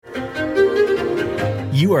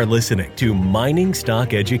You are listening to Mining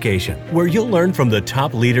Stock Education, where you'll learn from the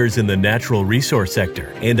top leaders in the natural resource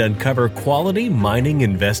sector and uncover quality mining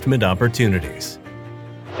investment opportunities.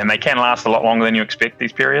 And they can last a lot longer than you expect,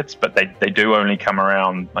 these periods, but they do only come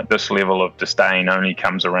around, like this level of disdain only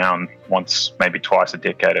comes around once, maybe twice a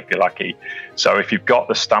decade if you're lucky. So if you've got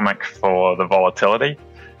the stomach for the volatility,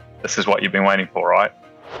 this is what you've been waiting for, right?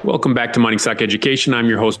 Welcome back to Mining Stock Education. I'm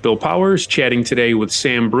your host, Bill Powers, chatting today with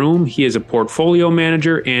Sam Broom. He is a portfolio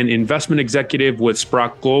manager and investment executive with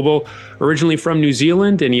Sprott Global, originally from New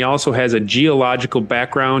Zealand, and he also has a geological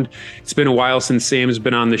background. It's been a while since Sam's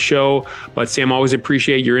been on the show, but Sam, always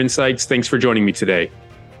appreciate your insights. Thanks for joining me today.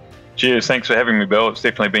 Cheers. Thanks for having me, Bill. It's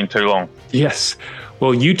definitely been too long. Yes.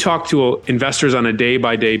 Well, you talk to investors on a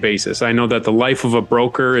day-by-day basis. I know that the life of a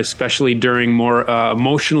broker, especially during more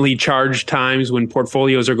emotionally charged times when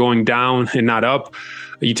portfolios are going down and not up,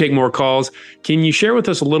 you take more calls. Can you share with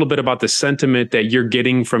us a little bit about the sentiment that you're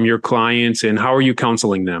getting from your clients and how are you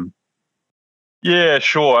counseling them? Yeah,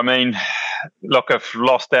 sure. I mean, look, if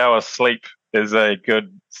lost hours sleep is a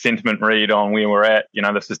good sentiment read on where we're at,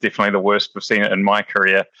 this is definitely the worst we've seen it in my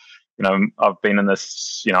career. I've been in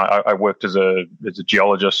this, I worked as a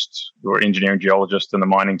geologist or engineering geologist in the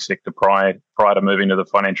mining sector prior to moving to the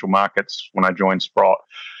financial markets when I joined Sprott.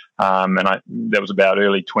 That was about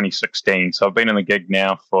early 2016. So I've been in the gig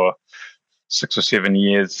now for 6 or 7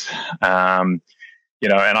 years. And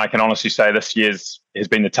I can honestly say this year's has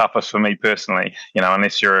been the toughest for me personally,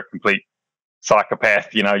 unless you're a complete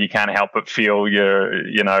psychopath, you can't help but feel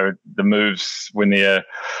the moves when they're,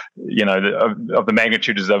 of the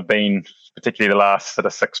magnitude as they've been, particularly the last sort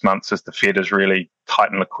of 6 months as the Fed has really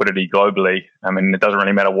tightened liquidity globally. I mean, it doesn't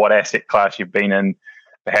really matter what asset class you've been in,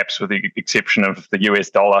 perhaps with the exception of the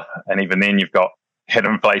US dollar. And even then you've got head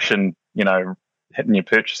inflation, hitting your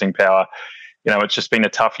purchasing power. It's just been a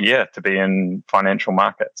tough year to be in financial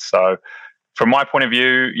markets. So from my point of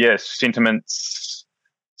view, yes, sentiment's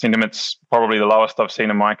probably the lowest I've seen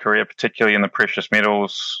in my career, particularly in the precious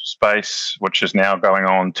metals space, which is now going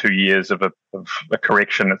on 2 years of a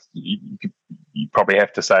correction. You probably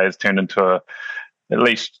have to say has turned into at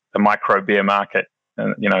least a micro bear market,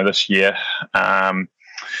 this year.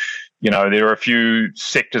 There are a few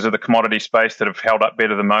sectors of the commodity space that have held up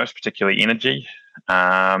better than most, particularly energy.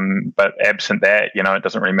 But absent that, it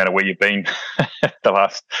doesn't really matter where you've been the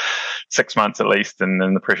last 6 months at least, and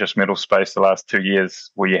in the precious metal space the last 2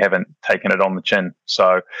 years where you haven't taken it on the chin.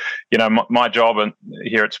 So, my job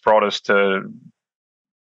here at Sprott is to,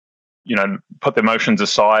 put the emotions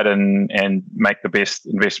aside and make the best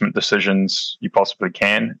investment decisions you possibly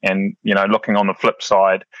can. And, looking on the flip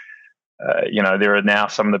side, there are now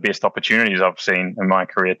some of the best opportunities I've seen in my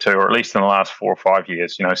career too, or at least in the last 4 or 5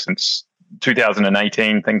 years. Since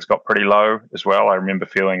 2018, things got pretty low as well. I remember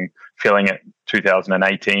feeling it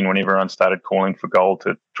 2018 when everyone started calling for gold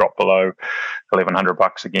to drop below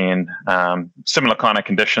 $1,100 again. Similar kind of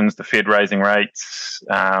conditions, the Fed raising rates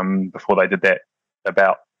before they did that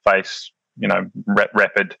about face,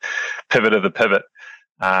 rapid pivot of the pivot.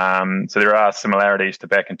 So there are similarities to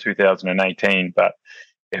back in 2018, but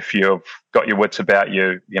if you've got your wits about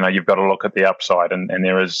you, you've got to look at the upside, and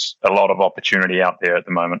there is a lot of opportunity out there at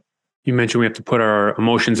the moment. You mentioned we have to put our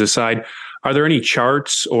emotions aside. Are there any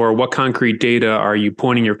charts or what concrete data are you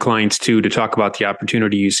pointing your clients to talk about the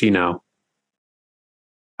opportunity you see now?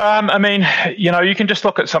 You can just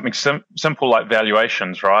look at something simple like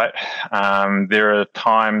valuations, right? There are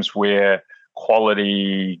times where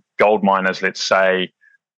quality gold miners, let's say,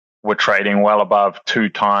 were trading well above 2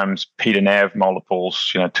 times P to NAV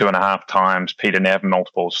multiples, 2.5 times P to NAV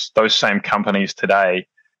multiples. Those same companies today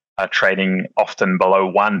are trading often below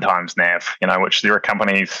 1 times NAV, which there are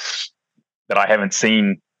companies that I haven't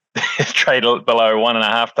seen trade below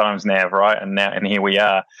 1.5 times NAV, right? And here we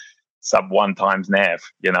are, sub 1 times NAV,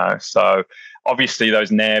 So obviously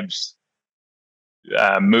those NAVs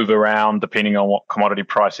move around depending on what commodity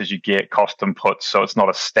prices you get, cost inputs. So it's not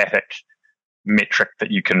a static metric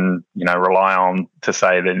that you can, rely on to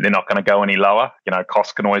say that they're not going to go any lower.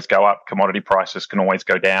 Costs can always go up, commodity prices can always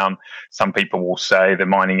go down. Some people will say the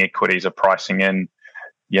mining equities are pricing in,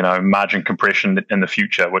 margin compression in the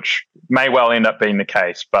future, which may well end up being the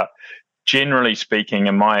case. But generally speaking,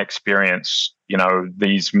 in my experience,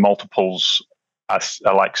 these multiples are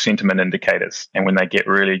like sentiment indicators. And when they get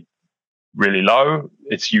really, really low,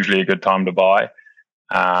 it's usually a good time to buy.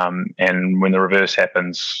 And when the reverse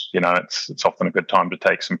happens, it's often a good time to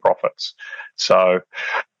take some profits. So,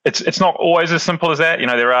 it's not always as simple as that.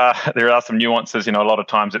 There are some nuances. A lot of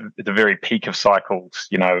times at the very peak of cycles,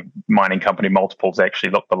 mining company multiples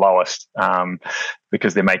actually look the lowest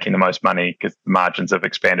because they're making the most money because the margins have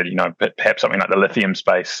expanded. But perhaps something like the lithium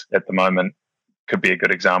space at the moment could be a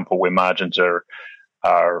good example where margins are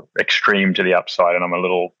extreme to the upside, and I'm a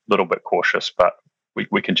little bit cautious, but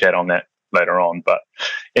we can chat on that later on. But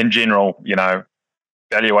in general,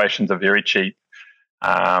 valuations are very cheap.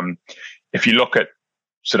 If you look at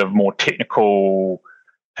sort of more technical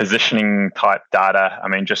positioning type data,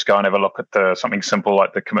 just go and have a look at something simple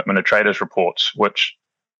like the commitment of traders reports, which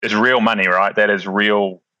is real money, right? That is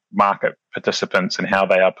real market participants and how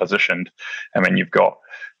they are positioned. You've got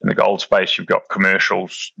in the gold space, you've got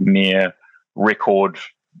commercials near record,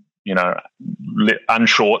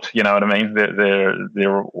 unshort, you know what I mean?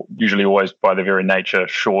 They're usually always by their very nature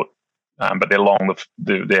short, but they're long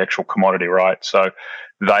the actual commodity, right? So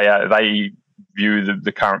they view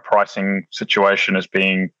the current pricing situation as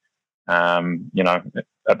being, a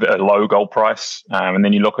low gold price, and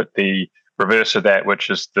then you look at the reverse of that, which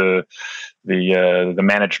is the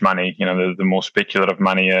managed money. The more speculative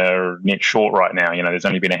money are net short right now. There's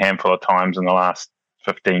only been a handful of times in the last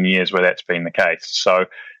 15 years where that's been the case. So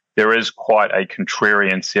there is quite a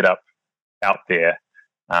contrarian setup out there.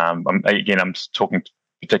 I'm talking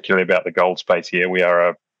particularly about the gold space here.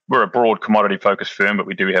 We're a broad commodity focused firm, but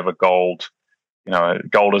we do have a gold.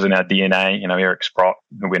 Gold is in our DNA. Eric Sprott,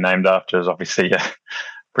 who we're named after, is obviously a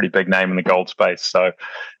pretty big name in the gold space. So,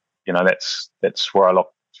 that's where I look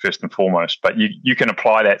first and foremost. But you can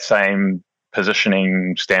apply that same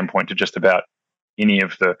positioning standpoint to just about any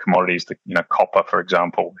of the commodities. Copper, for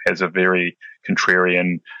example, has a very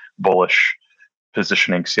contrarian, bullish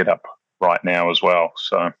positioning setup right now as well.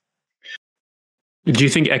 So, do you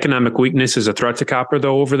think economic weakness is a threat to copper,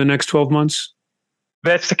 though, over the next 12 months?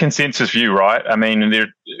 That's the consensus view, right?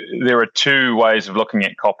 There are two ways of looking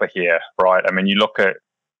at copper here, right? You look at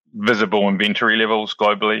visible inventory levels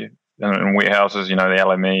globally in warehouses, the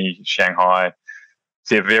LME, Shanghai,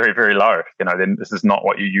 they're very, very low. Then this is not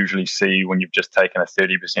what you usually see when you've just taken a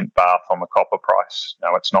 30% bath on the copper price.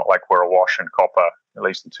 It's not like we're awash in copper, at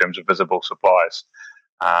least in terms of visible supplies.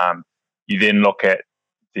 You then look at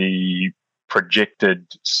the projected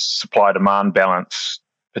supply-demand balance,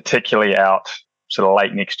 particularly out sort of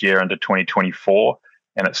late next year into 2024,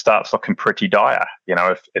 and it starts looking pretty dire.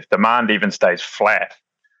 If demand even stays flat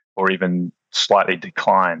or even slightly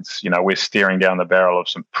declines, we're staring down the barrel of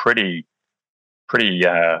some pretty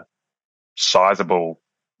sizable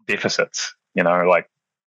deficits. Like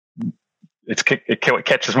it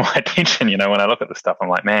catches my attention. When I look at the stuff, I'm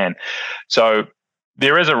like, man. So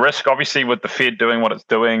there is a risk, obviously, with the Fed doing what it's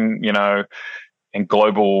doing, and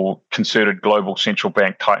concerted global central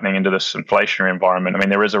bank tightening into this inflationary environment.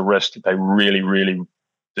 There is a risk that they really, really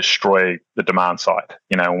destroy the demand side.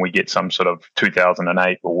 When we get some sort of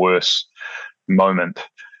 2008 or worse moment,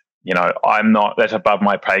 that's above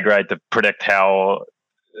my pay grade to predict how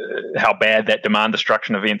bad that demand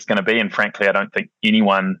destruction event's going to be. And frankly, I don't think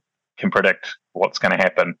anyone can predict what's going to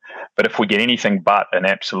happen. But if we get anything but an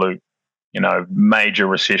absolute, major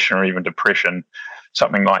recession or even depression,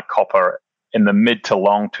 something like copper in the mid to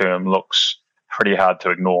long term looks pretty hard to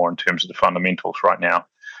ignore in terms of the fundamentals right now.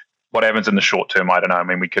 What happens in the short term, I don't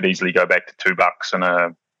know. We could easily go back to $2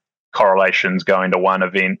 and correlations going to one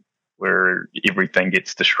event where everything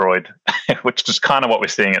gets destroyed, which is kind of what we're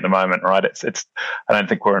seeing at the moment, right? I don't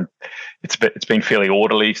think it's been fairly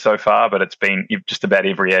orderly so far, but it's been just about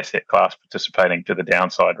every asset class participating to the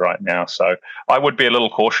downside right now. So I would be a little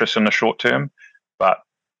cautious in the short term, but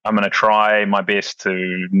I'm going to try my best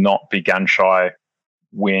to not be gun shy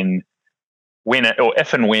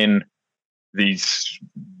if and when these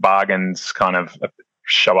bargains kind of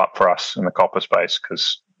show up for us in the copper space,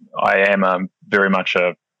 because I am very much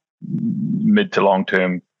a mid to long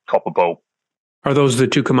term copper bull. Are those the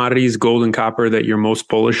two commodities, gold and copper, that you're most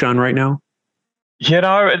bullish on right now?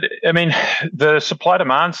 The supply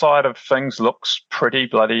demand side of things looks pretty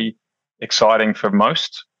bloody exciting for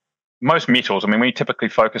most metals. We typically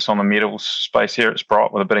focus on the metals space here at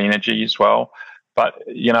Sprott with a bit of energy as well. But,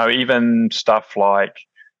 even stuff like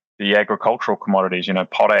the agricultural commodities,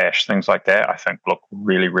 potash, things like that, I think look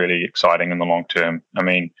really, really exciting in the long term.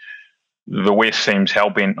 The West seems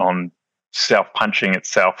hell-bent on self-punching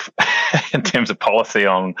itself in terms of policy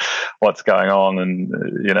on what's going on and,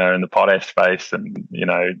 in the potash space. And,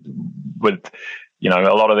 with, a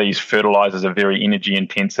lot of these fertilizers are very energy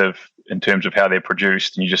intensive in terms of how they're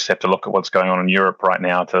produced. And you just have to look at what's going on in Europe right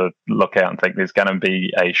now to look out and think there's going to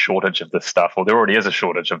be a shortage of this stuff, or there already is a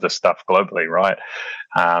shortage of this stuff globally, right?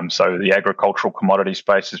 So the agricultural commodity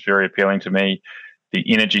space is very appealing to me. The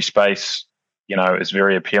energy space, is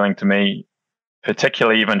very appealing to me,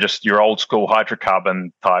 particularly even just your old school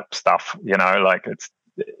hydrocarbon type stuff. Like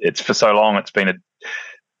it's for so long, it's been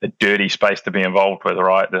a dirty space to be involved with,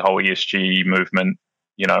 right? The whole ESG movement,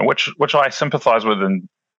 which I sympathize with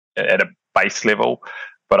at a base level,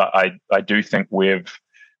 but I do think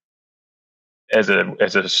as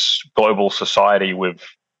a global society, we've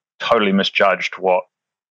totally misjudged what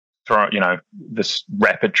this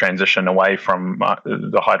rapid transition away from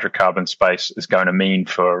the hydrocarbon space is going to mean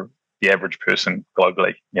for the average person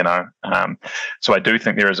globally. So I do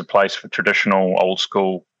think there is a place for traditional old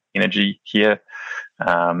school energy here.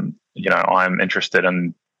 I'm interested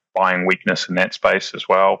in buying weakness in that space as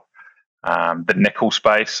well. The nickel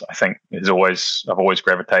space, I think, I've always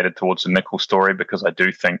gravitated towards the nickel story because I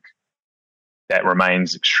do think that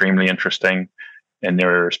remains extremely interesting. And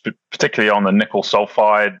there are, particularly on the nickel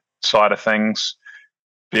sulfide side of things,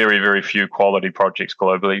 very, very few quality projects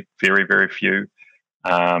globally, very, very few.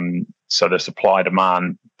 So the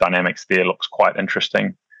supply-demand dynamics there looks quite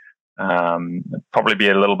interesting. Probably be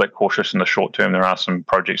a little bit cautious in the short term. There are some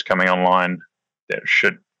projects coming online that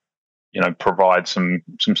should, provide some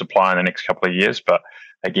supply in the next couple of years. But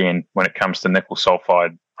again, when it comes to nickel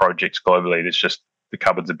sulfide projects globally, there's just the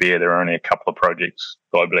cupboards are bare. There are only a couple of projects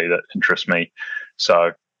globally that interest me.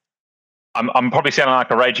 So I'm probably sounding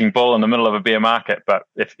like a raging bull in the middle of a bear market. But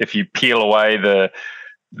if you peel away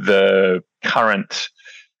the current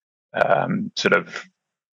sort of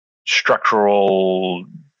structural,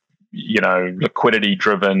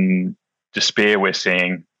 liquidity-driven despair we're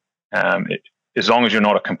seeing, as long as you're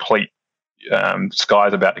not a complete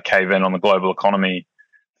sky's about to cave in on the global economy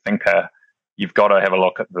thinker, you've got to have a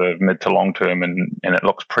look at the mid to long term, and it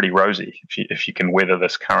looks pretty rosy if you can weather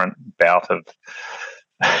this current bout of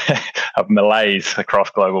of malaise across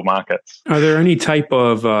global markets. Are there any type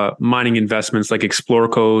of mining investments like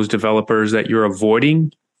Explorcos, developers that you're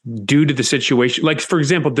avoiding due to the situation? Like, for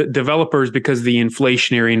example, developers, because of the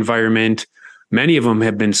inflationary environment, many of them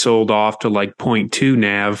have been sold off to like 0.2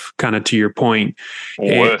 NAV, kind of to your point.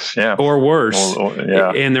 Or worse, yeah. Or worse.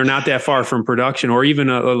 Yeah. And they're not that far from production, or even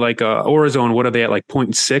like Orezone, what are they at, like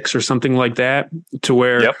 0.6 or something like that, to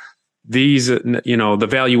where these, the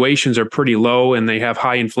valuations are pretty low and they have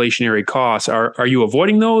high inflationary costs. Are you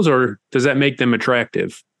avoiding those, or does that make them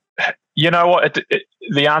attractive? You know what?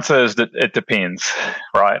 The answer is that it depends,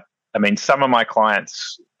 right? I mean, some of my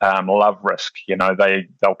clients love risk.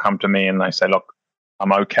 They'll come to me and they say, look,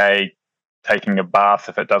 I'm okay taking a bath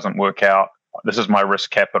if it doesn't work out. This is my risk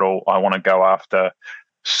capital. I want to go after,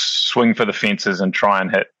 swing for the fences and try and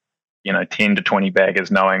hit, 10 to 20 baggers,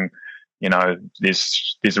 knowing,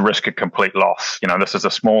 there's a risk of complete loss. This is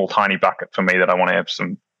a small, tiny bucket for me that I want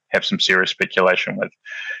to have some serious speculation with.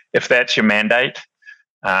 If that's your mandate,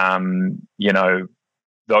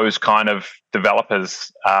 those kind of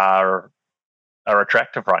developers are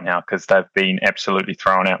attractive right now because they've been absolutely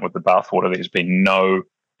thrown out with the bathwater. There's been no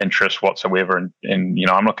interest whatsoever. And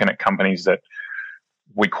I'm looking at companies that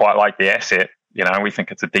we quite like the asset. We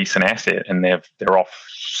think it's a decent asset, and they're off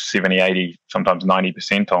 70, 80, sometimes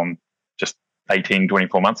 90% on just 18,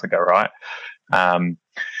 24 months ago, right?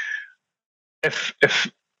 If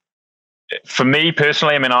for me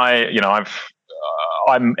personally, I mean, I'm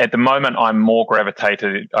at the moment, I'm more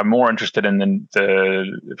interested in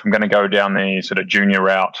if I'm going to go down the sort of junior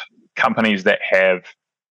route, companies that have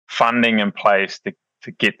funding in place to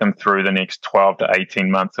get them through the next 12 to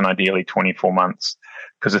 18 months and ideally 24 months.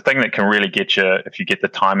 Because the thing that can really get you, if you get the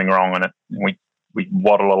timing wrong, and we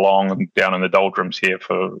waddle along and down in the doldrums here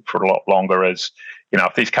for a lot longer, is,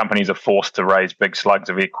 if these companies are forced to raise big slugs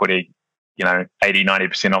of equity, 80,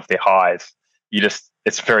 90% off their highs,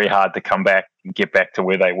 it's very hard to come back and get back to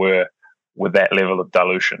where they were with that level of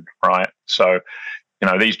dilution, right? So,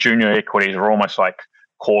 these junior equities are almost like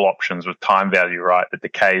call options with time value, right? That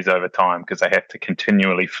decays over time because they have to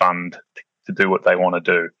continually fund to do what they want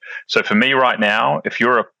to do. So for me right now, if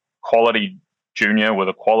you're a quality junior with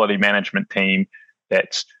a quality management team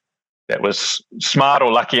that was smart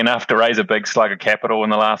or lucky enough to raise a big slug of capital in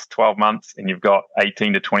the last 12 months, and you've got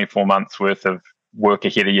 18 to 24 months worth of work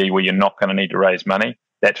ahead of you where you're not going to need to raise money,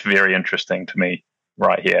 that's very interesting to me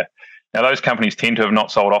right here. Now, those companies tend to have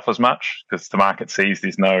not sold off as much because the market sees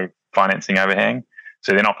there's no financing overhang.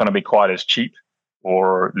 So they're not going to be quite as cheap,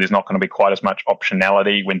 or there's not going to be quite as much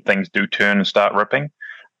optionality when things do turn and start ripping.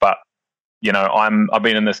 But, I've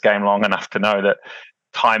been in this game long enough to know that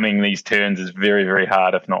timing these turns is very, very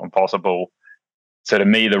hard, if not impossible. So to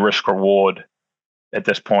me, the risk reward at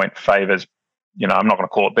this point favors, I'm not going to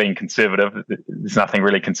call it being conservative. There's nothing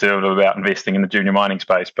really conservative about investing in the junior mining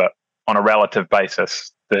space, but on a relative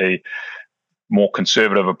basis, the more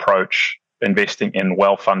conservative approach, investing in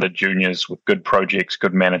well-funded juniors with good projects,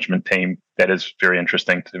 good management team, that is very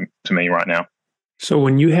interesting to me right now. So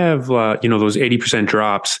when you have, those 80%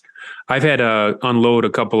 drops, I've had to unload a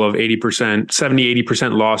couple of 80%, 70,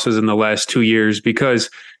 80% losses in the last 2 years, because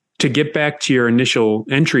to get back to your initial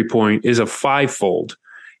entry point is a fivefold.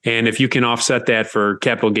 And if you can offset that for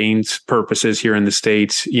capital gains purposes here in the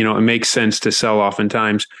States, it makes sense to sell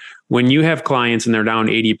oftentimes. When you have clients and they're down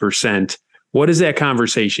 80%, what is that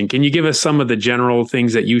conversation? Can you give us some of the general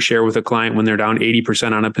things that you share with a client when they're down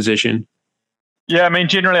 80% on a position? Yeah, I mean,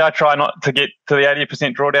 generally I try not to get to the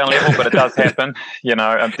 80% drawdown level, but it does happen, In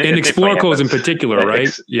Explorcos in particular, right?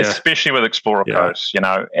 Especially with Explorcos,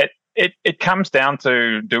 it comes down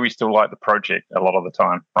to, do we still like the project a lot of the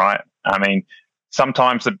time, right? I mean,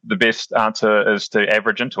 sometimes the best answer is to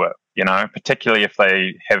average into it, particularly if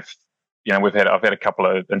they have, I've had a couple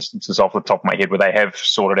of instances off the top of my head where they have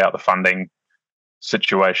sorted out the funding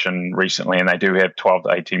situation recently, and they do have 12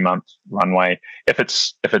 to 18 months runway. If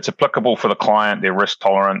it's applicable for the client, their risk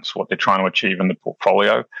tolerance, what they're trying to achieve in the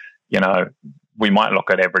portfolio, we might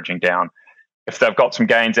look at averaging down. If they've got some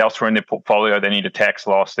gains elsewhere in their portfolio, they need a tax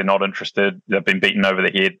loss, they're not interested, they've been beaten over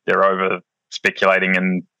the head, they're over speculating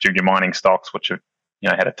in junior mining stocks, which have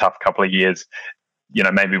had a tough couple of years,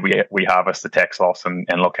 maybe we harvest the tax loss and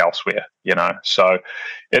look elsewhere, So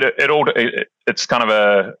it's kind of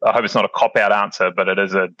I hope it's not a cop-out answer, but it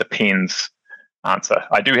is a depends answer.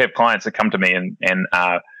 I do have clients that come to me and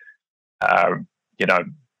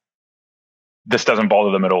this doesn't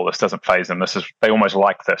bother them at all. This doesn't faze them. They almost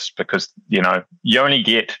like this because, you only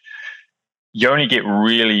get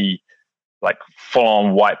really like full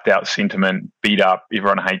on wiped out sentiment, beat up,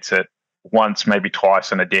 everyone hates it once, maybe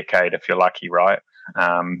twice in a decade if you're lucky, right?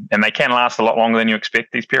 And they can last a lot longer than you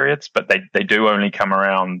expect, these periods, but they do only come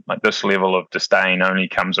around, like this level of disdain only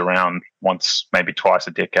comes around once, maybe twice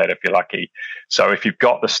a decade if you're lucky. So if you've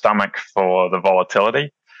got the stomach for the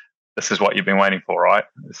volatility, this is what you've been waiting for, right?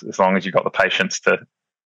 As long as you've got the patience to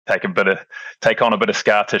take on a bit of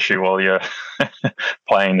scar tissue while you're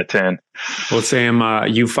playing the turn. Well, Sam,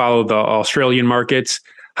 you follow the Australian markets.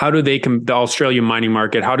 How do the Australian mining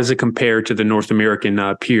market, how does it compare to the North American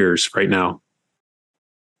peers right now?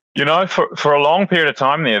 For a long period of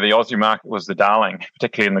time there, the Aussie market was the darling,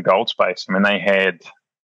 particularly in the gold space. I mean,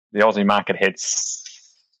 the Aussie market had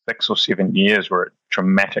 6 or 7 years where it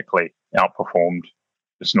dramatically outperformed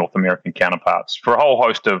its North American counterparts for a whole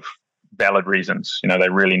host of valid reasons. They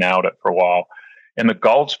really nailed it for a while. In the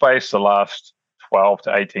gold space, the last 12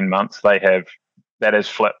 to 18 months, that has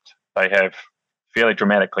flipped. They have fairly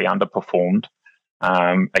dramatically underperformed,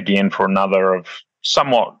 again, for another of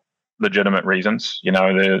somewhat legitimate reasons.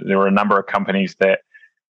 There were a number of companies that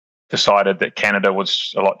decided that Canada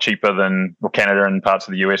was a lot cheaper Canada and parts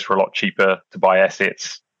of the US were a lot cheaper to buy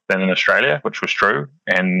assets than in Australia, which was true.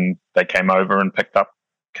 And they came over and picked up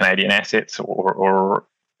Canadian assets or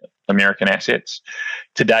American assets.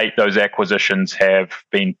 To date, those acquisitions have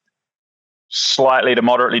been slightly to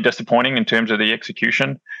moderately disappointing in terms of the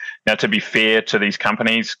execution. Now, to be fair to these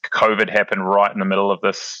companies, COVID happened right in the middle of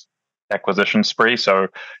this acquisition spree. So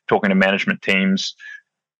talking to management teams,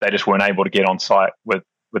 they just weren't able to get on site with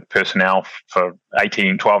personnel for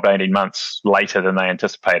 12 to 18 months later than they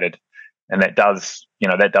anticipated. And that does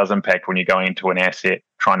impact when you're going into an asset,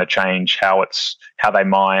 trying to change how they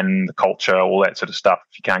mine, the culture, all that sort of stuff.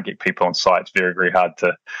 If you can't get people on site, it's very, very hard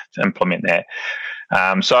to implement that.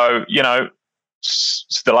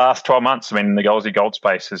 The last 12 months, I mean, the Aussie gold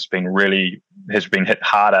space has been hit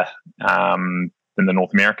harder than the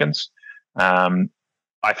North Americans.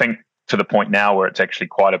 I think to the point now where it's actually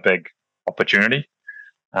quite a big opportunity.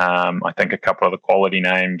 I think a couple of the quality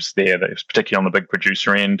names there, that is particularly on the big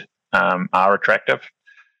producer end, are attractive.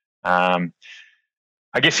 I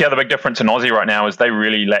guess the other big difference in Aussie right now is they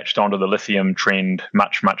really latched onto the lithium trend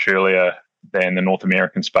much, much earlier than the North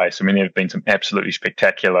American space. I mean, there have been some absolutely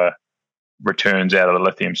spectacular returns out of the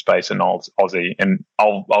lithium space in Aussie. And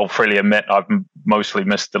I'll freely admit I've mostly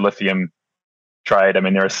missed the lithium trade. I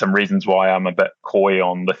mean, there are some reasons why I'm a bit coy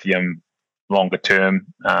on lithium longer term.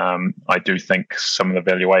 I do think some of the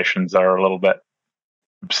valuations are a little bit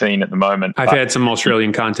obscene at the moment. I've had some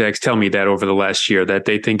Australian contacts tell me that over the last year, that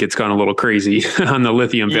they think it's gone a little crazy on the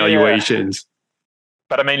lithium valuations.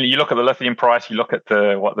 But I mean, you look at the lithium price, you look at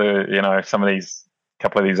some of these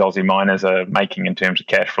couple of these Aussie miners are making in terms of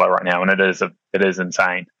cash flow right now, and it is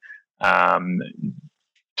insane.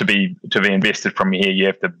 To be invested from here, you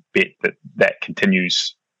have to bet that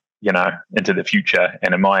continues, into the future.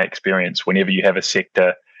 And in my experience, whenever you have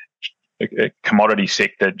a commodity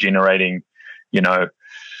sector generating,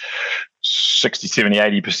 60, 70,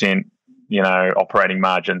 80%, operating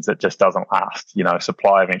margins, it just doesn't last.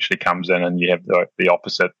 Supply eventually comes in and you have the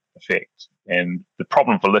opposite effect. And the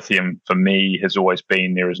problem for lithium for me has always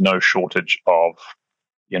been there is no shortage of,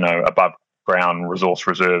 above ground resource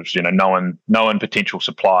reserves, known potential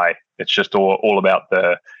supply. It's just all about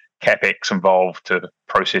the CapEx involved to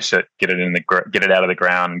process it, get it out of the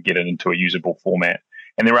ground and get it into a usable format.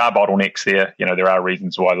 And there are bottlenecks there. There are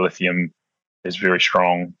reasons why lithium is very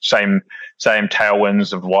strong. Same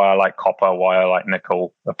tailwinds of why I like copper, why I like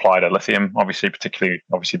nickel apply to lithium. Particularly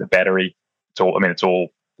the battery. It's all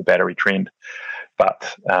the battery trend.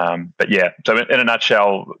 But yeah. So in a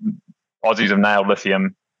nutshell, Aussies have nailed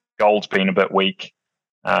lithium. Gold's been a bit weak,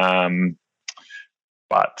 but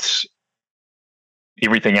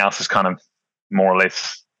everything else is kind of more or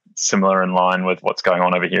less similar in line with what's going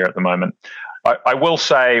on over here at the moment. I will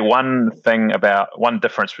say one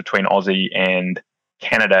difference between Aussie and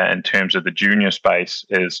Canada in terms of the junior space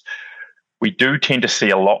is we do tend to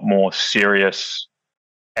see a lot more serious,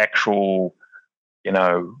 actual,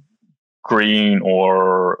 green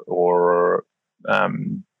or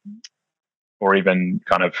even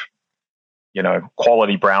kind of,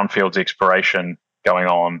 quality brownfields exploration going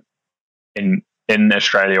on in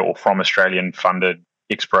Australia or from Australian funded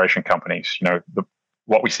exploration companies.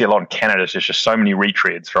 What we see a lot in Canada is there's just so many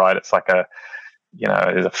retreads, right? It's like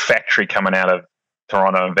there's a factory coming out of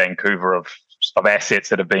Toronto and Vancouver of assets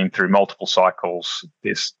that have been through multiple cycles.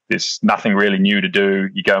 There's nothing really new to do.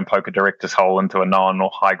 You go and poke a director's hole into a known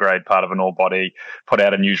or high grade part of an ore body, put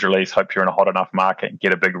out a news release, hope you're in a hot enough market and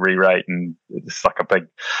get a big re-rate. And it's like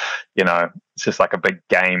it's just like a big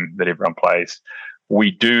game that everyone plays.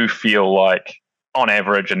 We do feel like on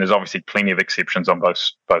average, and there's obviously plenty of exceptions on both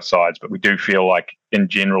sides, but we do feel like in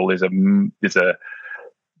general there's a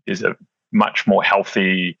much more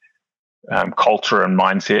healthy culture and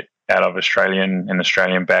mindset out of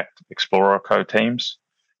Australian-backed Explorer Co teams.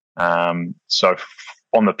 So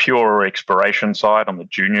on the pure exploration side, on the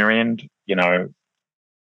junior end, there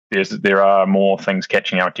are more things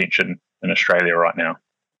catching our attention in Australia right now.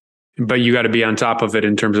 But you got to be on top of it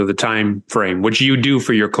in terms of the time frame, which you do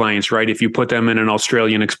for your clients, right? If you put them in an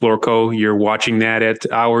Australian Explorer Co, you're watching that at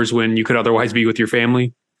hours when you could otherwise be with your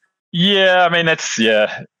family? Yeah, that's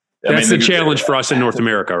the challenge for us in North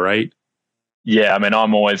America, right? Yeah, my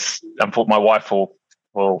wife will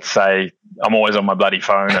say, I'm always on my bloody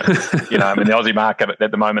phone. The Aussie market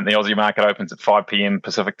at the moment, the Aussie market opens at 5 p.m.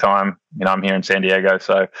 Pacific time. I'm here in San Diego.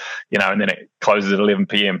 So, and then it closes at 11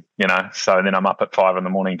 p.m., so then I'm up at 5 in the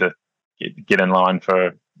morning to get in line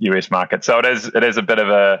for US market. So it is a bit of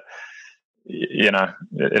a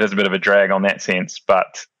drag on that sense,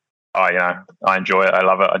 but I enjoy it. I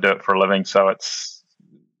love it. I do it for a living. So it's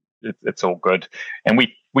all good. And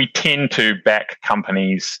we tend to back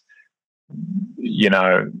companies,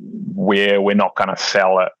 where we're not going to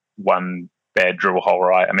sell at one bad drill hole,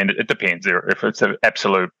 right? It depends. If it's an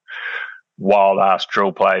absolute wild ass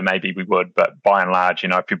drill play, maybe we would. But by and large,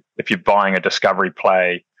 if you're buying a discovery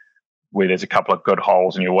play where there's a couple of good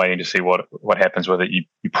holes and you're waiting to see what happens with it, you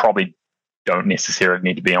probably don't necessarily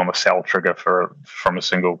need to be on the sell trigger from a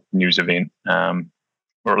single news event. Or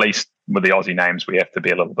at least with the Aussie names, we have to be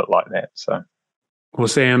a little bit like that. So. Well,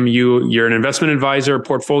 Sam, you're an investment advisor,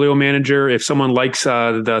 portfolio manager. If someone likes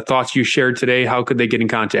the thoughts you shared today, how could they get in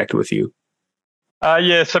contact with you?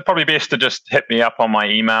 So probably best to just hit me up on my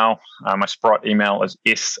email. My Sprott email is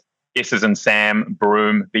S as in Sam,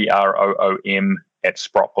 Broom, BROOM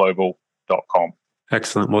 @sprottglobal.com.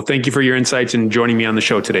 Excellent. Well, thank you for your insights and joining me on the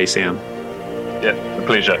show today, Sam. Yeah, a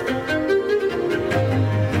pleasure.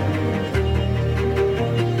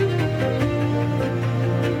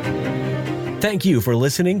 Thank you for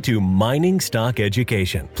listening to Mining Stock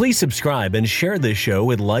Education. Please subscribe and share this show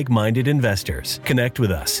with like-minded investors. Connect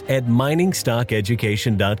with us at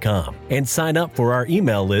miningstockeducation.com and sign up for our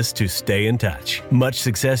email list to stay in touch. Much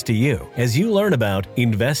success to you as you learn about,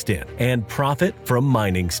 invest in, and profit from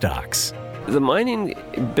mining stocks. The mining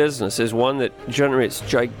business is one that generates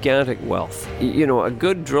gigantic wealth. A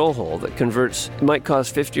good drill hole that converts might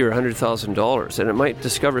cost $50,000 or $100,000, and it might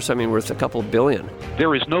discover something worth a couple billion.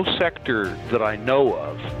 There is no sector that I know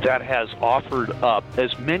of that has offered up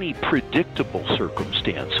as many predictable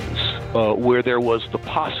circumstances where there was the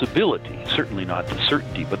possibility, certainly not the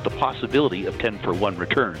certainty, but the possibility of 10-for-1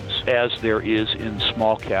 returns, as there is in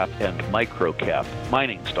small cap and micro cap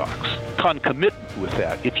mining stocks. Concomitant with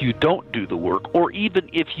that, if you don't do the work, or even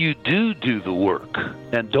if you do the work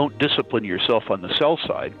and don't discipline yourself on the sell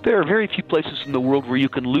side, there are very few places in the world where you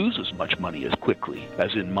can lose as much money as quickly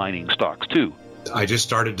as in mining stocks too. I just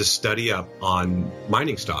started to study up on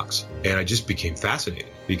mining stocks, and I just became fascinated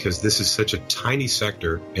because this is such a tiny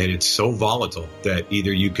sector and it's so volatile that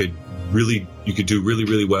either you could do really,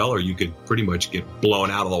 really well, or you could pretty much get blown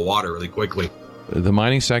out of the water really quickly. The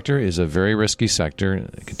mining sector is a very risky sector.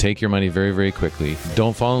 It can take your money very, very quickly.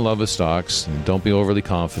 Don't fall in love with stocks. Don't be overly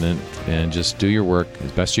confident, and just do your work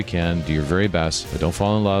as best you can. Do your very best, but don't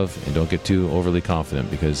fall in love and don't get too overly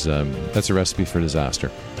confident, because that's a recipe for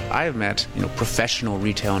disaster. I have met, professional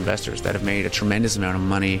retail investors that have made a tremendous amount of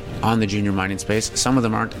money on the junior mining space. Some of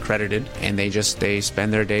them aren't accredited, and they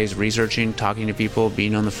spend their days researching, talking to people,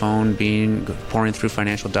 being on the phone, pouring through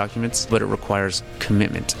financial documents, but it requires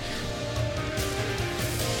commitment.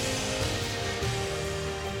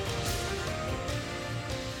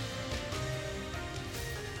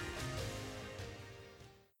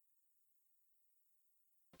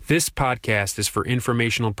 This podcast is for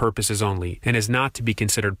informational purposes only and is not to be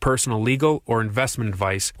considered personal legal or investment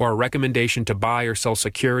advice or a recommendation to buy or sell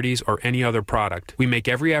securities or any other product. We make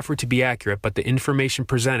every effort to be accurate, but the information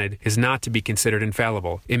presented is not to be considered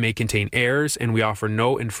infallible. It may contain errors, and we offer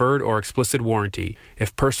no inferred or explicit warranty.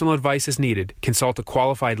 If personal advice is needed, consult a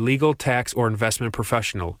qualified legal, tax, or investment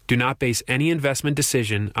professional. Do not base any investment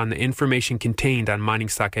decision on the information contained on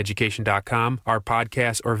miningstockeducation.com, our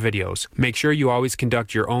podcasts, or videos. Make sure you always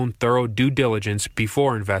conduct your own thorough due diligence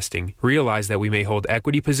before investing. Realize that we may hold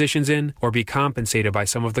equity positions in or be compensated by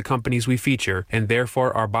some of the companies we feature, and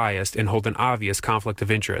therefore are biased and hold an obvious conflict of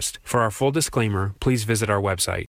interest. For our full disclaimer, please visit our website.